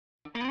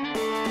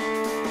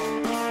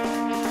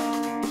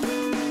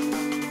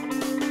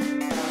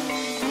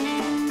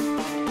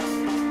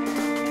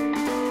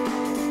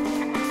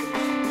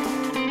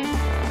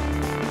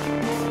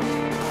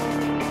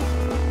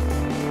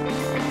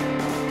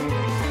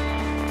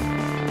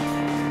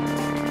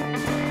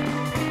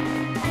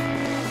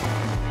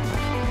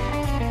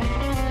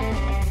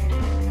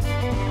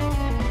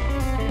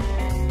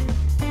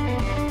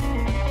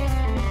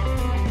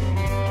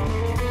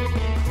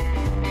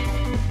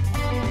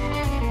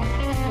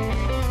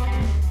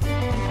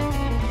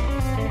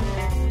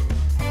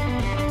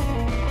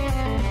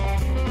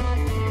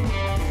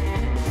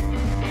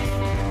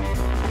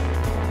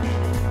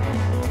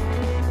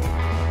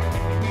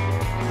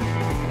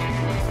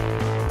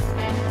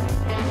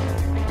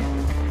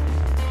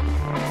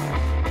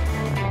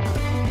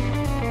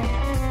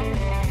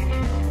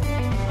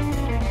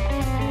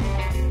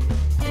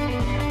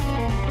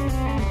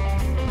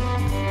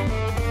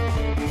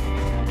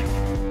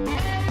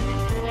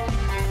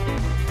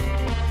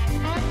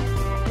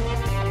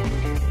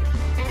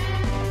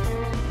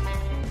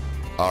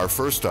Our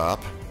first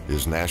stop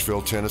is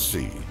Nashville,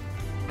 Tennessee.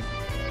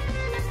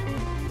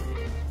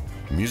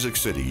 Music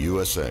City,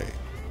 USA.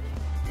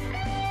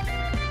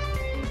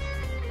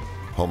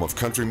 Home of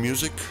country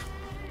music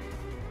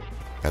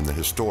and the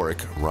historic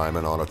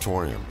Ryman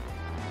Auditorium,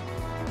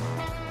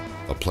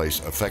 a place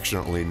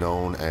affectionately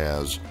known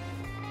as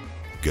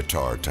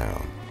Guitar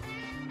Town.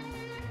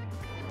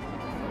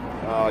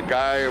 A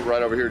guy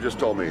right over here just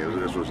told me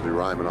this was the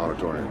Ryman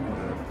Auditorium.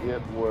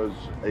 It was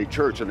a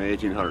church in the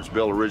 1800s,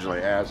 built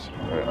originally as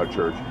a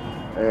church,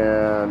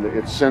 and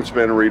it's since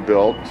been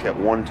rebuilt. At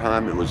one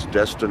time, it was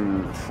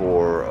destined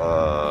for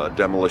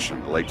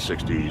demolition, late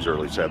 60s,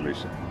 early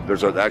 70s.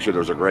 There's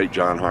a great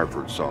John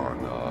Hartford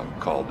song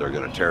called "They're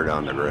Gonna Tear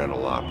Down the Grand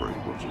Ole Opry,"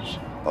 which is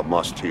a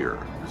must-hear.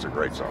 It's a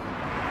great song.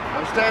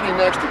 I'm standing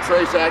next to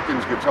Trace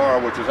Atkins' guitar,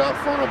 which is out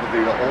front of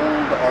the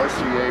old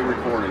RCA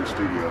recording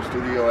studio,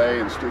 Studio A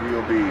and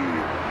Studio B,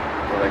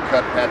 where they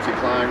cut Patsy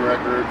Cline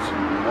records.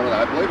 And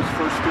I believe it's the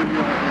first studio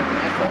in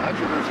Nashville.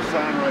 Actually, there's a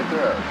sign right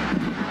there.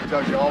 It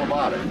tells you all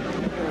about it.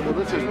 Well,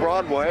 this is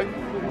Broadway,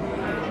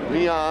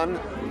 Neon.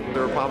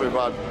 There were probably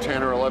about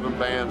 10 or 11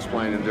 bands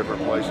playing in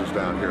different places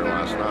down here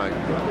last night,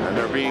 and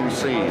they're being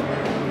seen.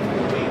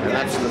 And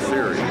that's the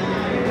theory.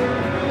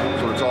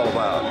 That's what it's all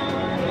about.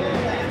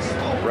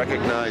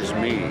 Recognize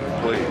me,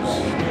 please.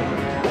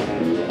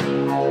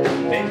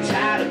 Been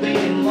tired of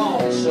being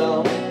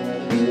lonesome.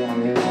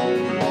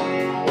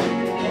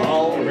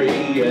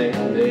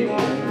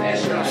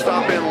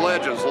 Stop in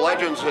Legends.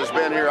 Legends has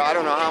been here, I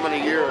don't know how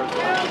many years,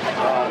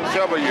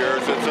 several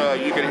years.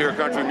 It's you can hear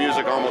country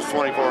music almost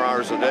 24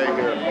 hours a day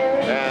here.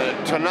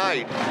 And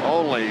tonight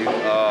only,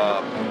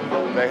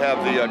 they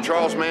have the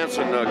Charles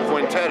Manson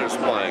Quintet is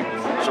playing.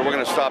 So we're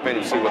going to stop in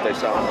and see what they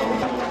sound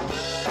like.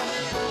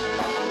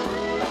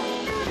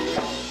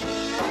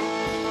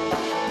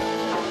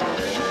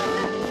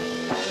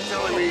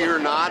 You're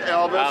not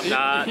Elvis? I'm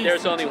not.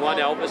 There's only one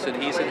Elvis,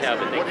 and he's in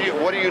heaven.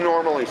 What do you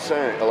normally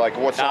sing? Like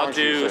what songs I'll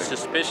do do you sing?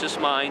 Suspicious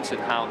Minds and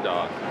Hound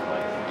Dog.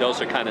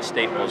 Those are kind of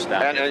staples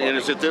down here. And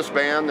is it this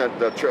band,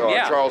 the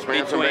Charles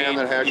Manson band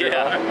that has you?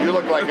 Yeah. You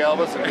look like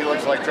Elvis, and he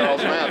looks like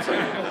Charles Manson.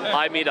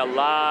 I meet a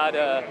lot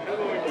of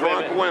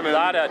drunk women. A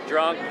lot of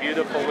drunk,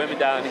 beautiful women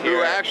down here.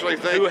 Who actually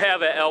think, who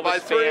have an Elvis by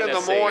 3 in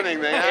the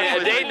morning, they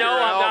actually they think know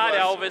you're I'm not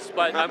Elvis. Elvis,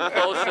 but I'm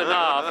close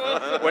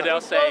enough where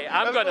they'll say,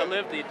 I'm going to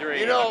live the dream.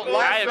 You know,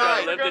 I am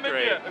going to live the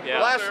dream.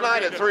 Yeah. Last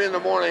night at 3 in the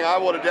morning, I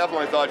would have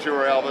definitely thought you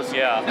were Elvis.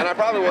 Yeah. And I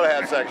probably would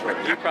have had sex with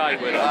you. You probably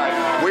would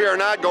have. We are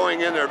not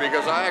going in there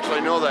because I actually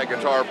know that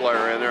guitar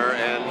player in there,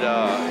 and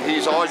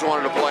he's always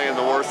wanted to play in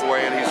the worst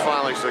way, and he's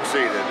finally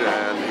succeeded,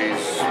 and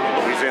he's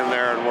in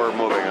there, and we're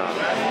moving on.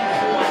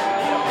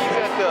 He's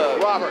at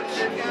Roberts.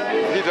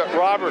 He's at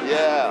Roberts?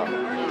 Yeah.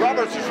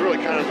 Roberts is really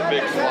kind of the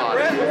big slot.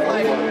 Britt was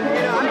like,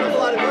 I know a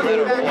lot of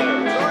good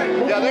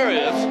players. Yeah, there he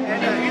is.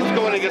 Let's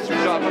go in and get some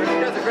shots. He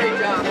does a great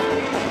job.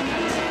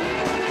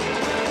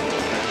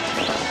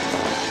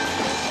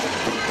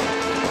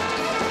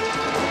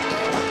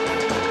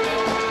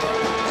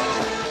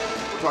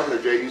 Talking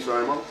to J.E.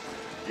 Simon,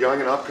 young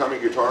and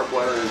upcoming guitar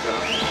player in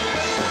town.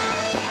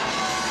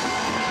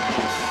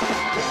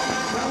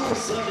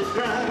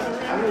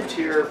 I moved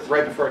here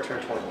right before I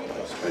turned 21.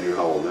 And you're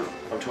how old now?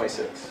 I'm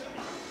 26.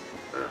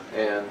 Yeah.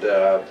 And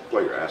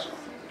play your ass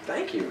off.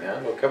 Thank you,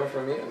 man. Well, coming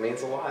from you, it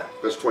means a lot.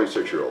 This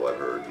 26-year-old I've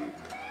heard in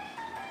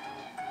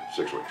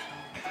 6 weeks.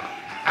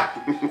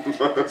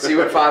 See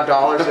what $5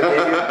 I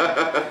gave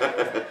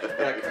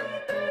you?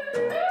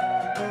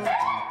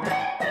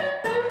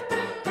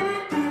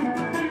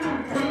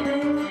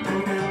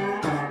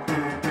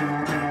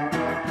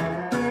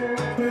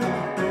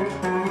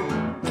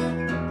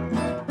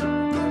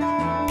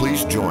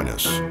 Please join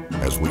us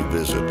as we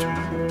visit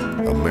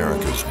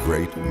America's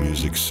great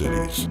music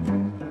cities.